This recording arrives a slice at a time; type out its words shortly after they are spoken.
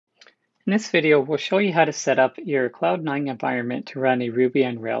In this video, we'll show you how to set up your Cloud9 environment to run a Ruby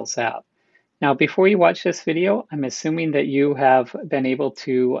on Rails app. Now, before you watch this video, I'm assuming that you have been able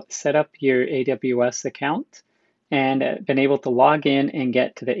to set up your AWS account and been able to log in and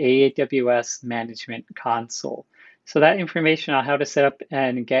get to the AWS Management Console. So that information on how to set up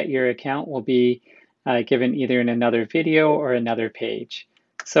and get your account will be given either in another video or another page.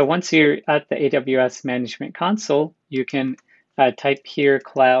 So once you're at the AWS Management Console, you can type here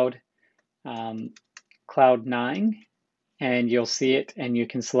Cloud9, and you'll see it, and you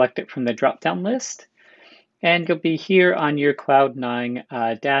can select it from the drop-down list. And you'll be here on your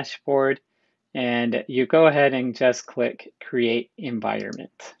Cloud9 dashboard, and you go ahead and just click Create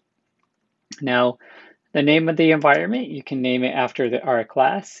Environment. Now, the name of the environment, you can name it after our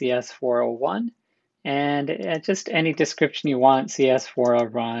class, CS401, and just any description you want,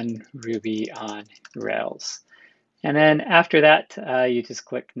 CS4 run Ruby on Rails. And then after that, you just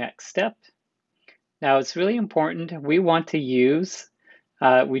click Next Step. Now, it's really important. We do want to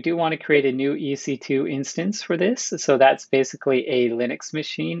create a new EC2 instance for this. So that's basically a Linux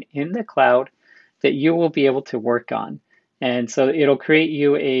machine in the cloud that you will be able to work on. And so it'll create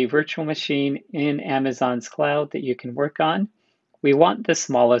you a virtual machine in Amazon's cloud that you can work on. We want the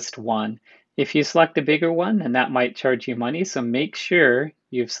smallest one. If you select a bigger one, then that might charge you money. So make sure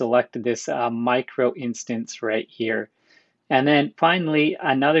you've selected this micro instance right here. And then finally,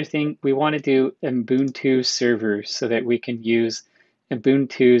 another thing, we want to do Ubuntu servers so that we can use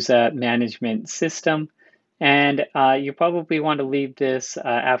Ubuntu's management system. And you probably want to leave this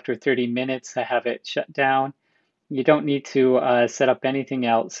after 30 minutes to have it shut down. You don't need to set up anything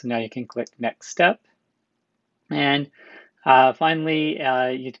else. Now you can click Next Step. And finally,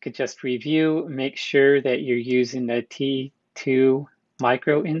 you could just review, make sure that you're using the T2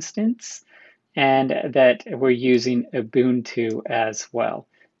 micro instance, and that we're using Ubuntu as well.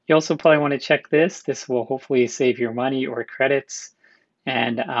 You also probably want to check this. This will hopefully save your money or credits.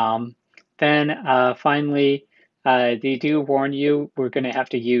 And then finally, they do warn you we're going to have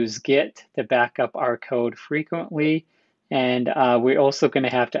to use Git to back up our code frequently. And we're also going to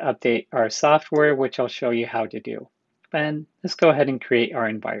have to update our software, which I'll show you how to do. And let's go ahead and create our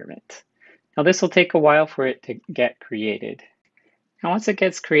environment. Now this will take a while for it to get created. And once it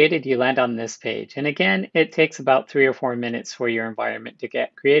gets created, you land on this page. And again, it takes about 3 or 4 minutes for your environment to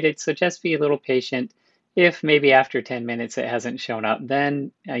get created. So just be a little patient. If maybe after 10 minutes it hasn't shown up,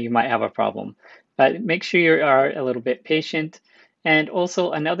 then you might have a problem. But make sure you are a little bit patient. And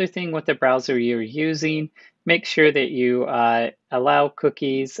also another thing with the browser you're using, make sure that you allow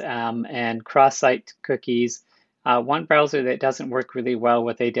cookies and cross-site cookies. One browser that doesn't work really well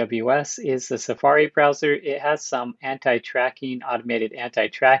with AWS is the Safari browser. It has some automated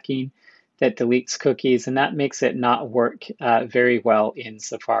anti-tracking that deletes cookies, and that makes it not work very well in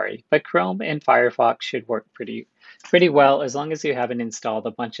Safari. But Chrome and Firefox should work pretty well as long as you haven't installed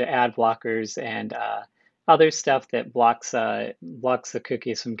a bunch of ad blockers and other stuff that blocks the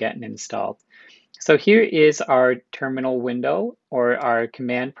cookies from getting installed. So here is our terminal window or our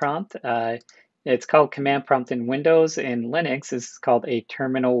command prompt. It's called command prompt in Windows. In Linux, it's called a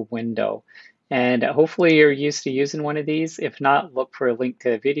terminal window. And hopefully you're used to using one of these. If not, look for a link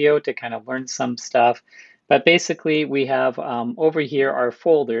to a video to kind of learn some stuff. But basically, we have over here our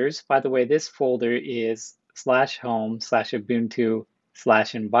folders. By the way, this folder is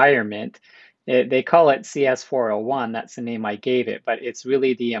 /home/ubuntu/environment. They call it CS401. That's the name I gave it, but it's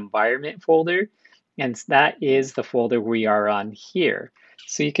really the environment folder. And that is the folder we are on here.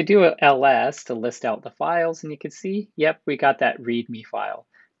 So you could do a ls to list out the files, and you can see, yep, we got that README file.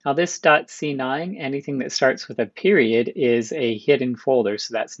 Now this .c9, anything that starts with a period is a hidden folder,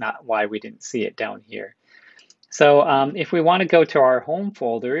 so that's not why we didn't see it down here. So if we want to go to our home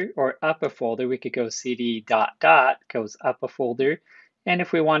folder or up a folder, we could go cd ... goes up a folder. And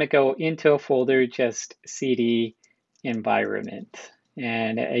if we want to go into a folder, just cd environment.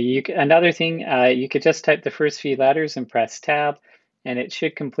 And another thing, you could just type the first few letters and press tab, and it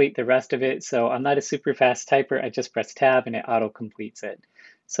should complete the rest of it. So I'm not a super fast typer. I just press tab and it auto completes it.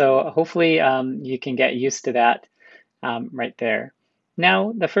 So hopefully you can get used to that right there.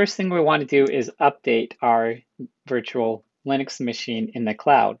 Now, the first thing we want to do is update our virtual Linux machine in the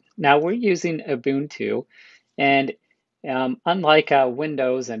cloud. Now we're using Ubuntu, and unlike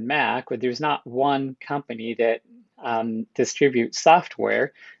Windows and Mac, where there's not one company that distributes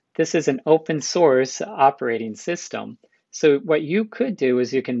software, this is an open source operating system. So what you could do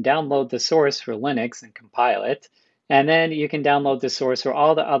is you can download the source for Linux and compile it, and then you can download the source for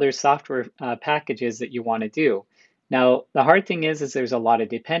all the other software packages that you want to do. Now, the hard thing is there's a lot of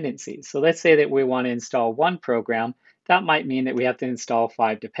dependencies. So let's say that we want to install one program. that might mean that we have to install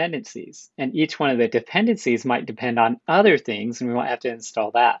 5 dependencies. And each one of the dependencies might depend on other things, and we might have to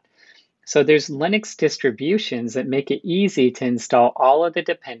install that. So there's Linux distributions that make it easy to install all of the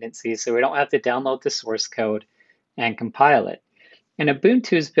dependencies so we don't have to download the source code and compile it. And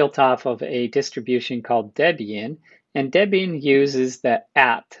Ubuntu is built off of a distribution called Debian, and Debian uses the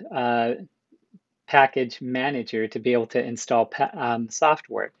apt package manager to be able to install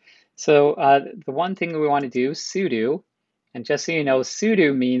software. So the one thing we want to do, sudo, and just so you know,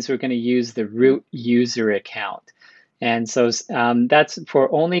 sudo means we're going to use the root user account. And so that's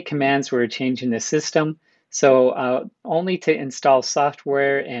for only commands where we're changing the system. So only to install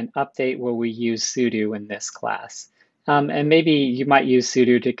software and update will we use sudo in this class. And maybe you might use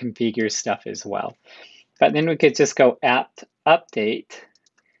sudo to configure stuff as well. But then we could just go apt update,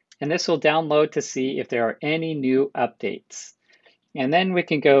 and this will download to see if there are any new updates. And then we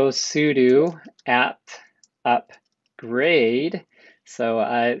can go sudo apt upgrade.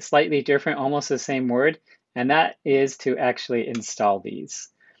 So slightly different, almost the same word. And that is to actually install these.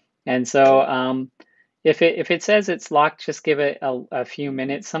 And so if it says it's locked, just give it a few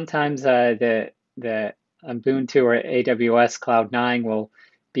minutes. Sometimes the Ubuntu or AWS Cloud9 will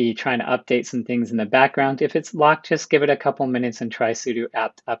be trying to update some things in the background. If it's locked, just give it a couple minutes and try sudo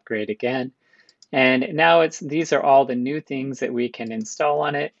apt upgrade again. And now these are all the new things that we can install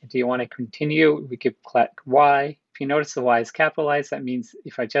on it. Do you want to continue? We could click Y. If you notice the Y is capitalized, that means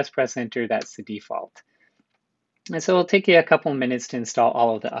if I just press enter, that's the default. And so it'll take you a couple minutes to install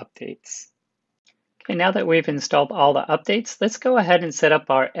all of the updates. Okay, now that we've installed all the updates, let's go ahead and set up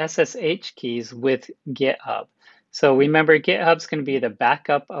our SSH keys with GitHub. So remember, GitHub's going to be the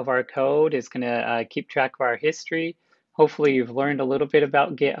backup of our code. It's going to keep track of our history. Hopefully you've learned a little bit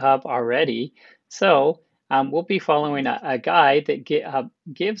about GitHub already. So we'll be following a guide that GitHub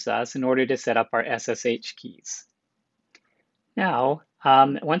gives us in order to set up our SSH keys. Now,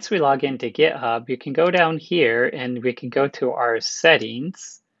 once we log into GitHub, you can go down here and we can go to our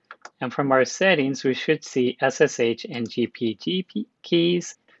settings. And from our settings, we should see SSH and GPG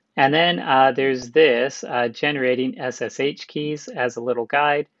keys. And then there's this generating SSH keys as a little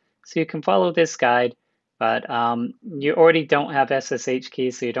guide. So you can follow this guide, but you already don't have SSH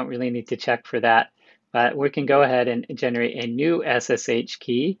keys, so you don't really need to check for that. But we can go ahead and generate a new SSH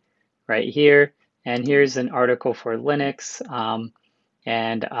key right here. And here's an article for Linux.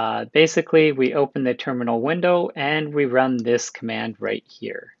 Basically, we open the terminal window and we run this command right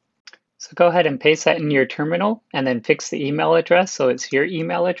here. So go ahead and paste that in your terminal and then fix the email address so it's your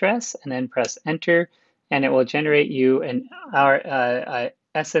email address, and then press enter, and it will generate you our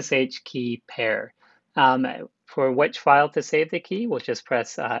SSH key pair. For which file to save the key, we'll just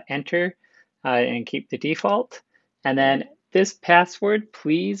press enter and keep the default. And then this password,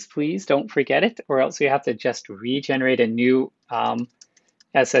 please don't forget it, or else you have to just regenerate a new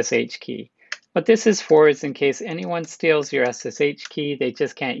SSH key. What this is for is in case anyone steals your SSH key, they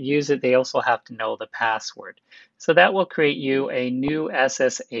just can't use it. They also have to know the password. So that will create you a new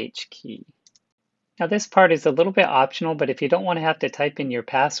SSH key. Now this part is a little bit optional, but if you don't want to have to type in your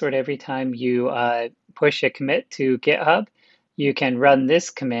password every time you push a commit to GitHub, you can run this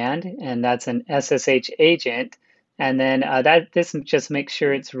command, and that's an SSH Agent. And then this just makes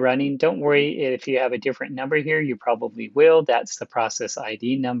sure it's running. Don't worry if you have a different number here, you probably will. That's the process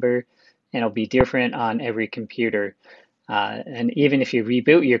ID number. And it'll be different on every computer. And even if you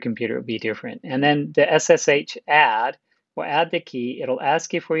reboot your computer, it'll be different. And then the SSH add will add the key. It'll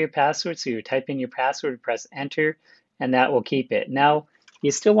ask you for your password. So you type in your password, press enter, and that will keep it. Now,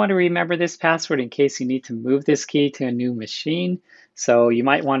 you still want to remember this password in case you need to move this key to a new machine. So you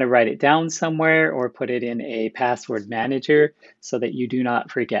might want to write it down somewhere or put it in a password manager so that you do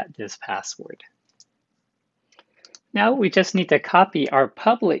not forget this password. Now we just need to copy our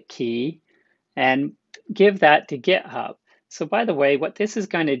public key and give that to GitHub. So by the way, what this is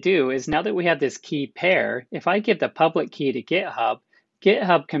going to do is now that we have this key pair, if I give the public key to GitHub,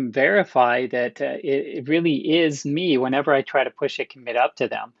 GitHub can verify that it really is me whenever I try to push a commit up to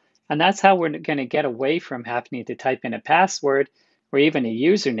them. And that's how we're going to get away from having to type in a password or even a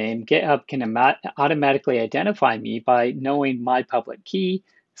username. GitHub can automatically identify me by knowing my public key,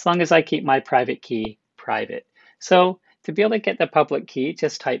 as long as I keep my private key private. So to be able to get the public key,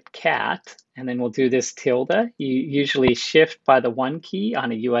 just type cat, and then we'll do this tilde. You usually shift by the 1 key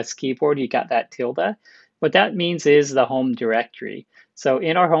on a US keyboard, you got that tilde. What that means is the home directory. So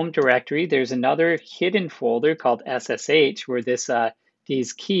in our home directory, there's another hidden folder called SSH where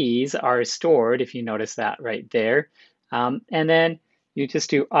these keys are stored, if you notice that right there. And then you just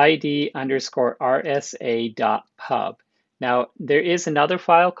do id_rsa.pub. Now, there is another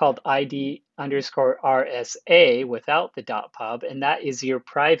file called id_rsa /RSA without the .pub, and that is your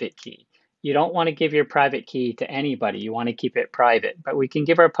private key. You don't want to give your private key to anybody. You want to keep it private, but we can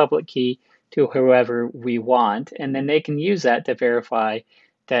give our public key to whoever we want, and then they can use that to verify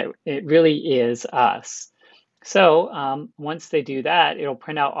that it really is us. So once they do that, it'll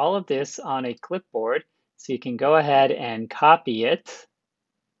print out all of this on a clipboard. So you can go ahead and copy it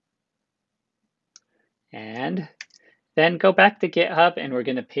and then go back to GitHub, and we're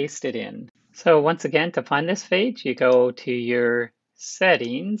going to paste it in. So once again, to find this page, you go to your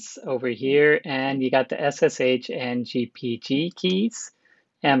settings over here, and you got the SSH and GPG keys.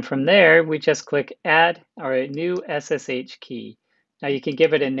 And from there, we just click Add or a new SSH key. Now you can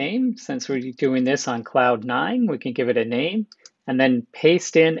give it a name. Since we're doing this on Cloud9, we can give it a name and then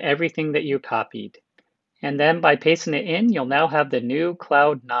paste in everything that you copied. And then by pasting it in, you'll now have the new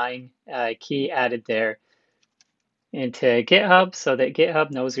Cloud9 key added there into GitHub so that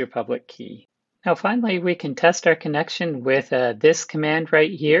GitHub knows your public key. Now finally, we can test our connection with this command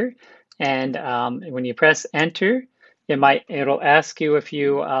right here. And when you press enter, it'll ask you if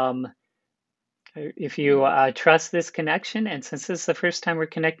you trust this connection. And since this is the first time we're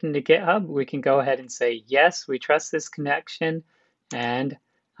connecting to GitHub, we can go ahead and say, yes, we trust this connection. And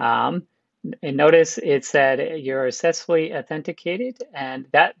notice it said you're successfully authenticated, and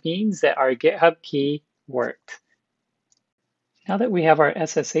that means that our GitHub key worked. Now that we have our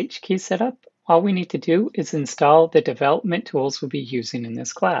SSH key set up, all we need to do is install the development tools we'll be using in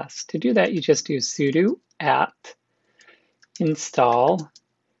this class. To do that, you just do sudo apt install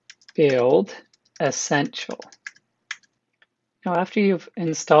build essential. Now, after you've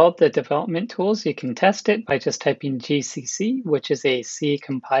installed the development tools, you can test it by just typing GCC, which is a C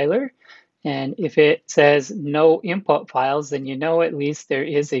compiler. And if it says no input files, then you know at least there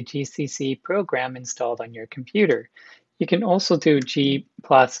is a GCC program installed on your computer. You can also do G++,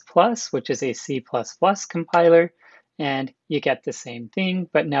 which is a C++ compiler, and you get the same thing,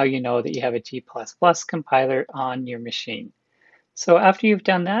 but now you know that you have a G++ compiler on your machine. So after you've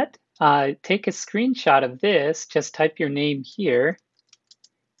done that, take a screenshot of this, just type your name here,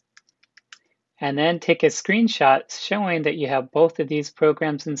 and then take a screenshot showing that you have both of these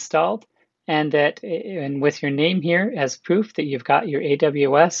programs installed, and with your name here as proof that you've got your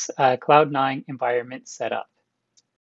AWS Cloud9 environment set up.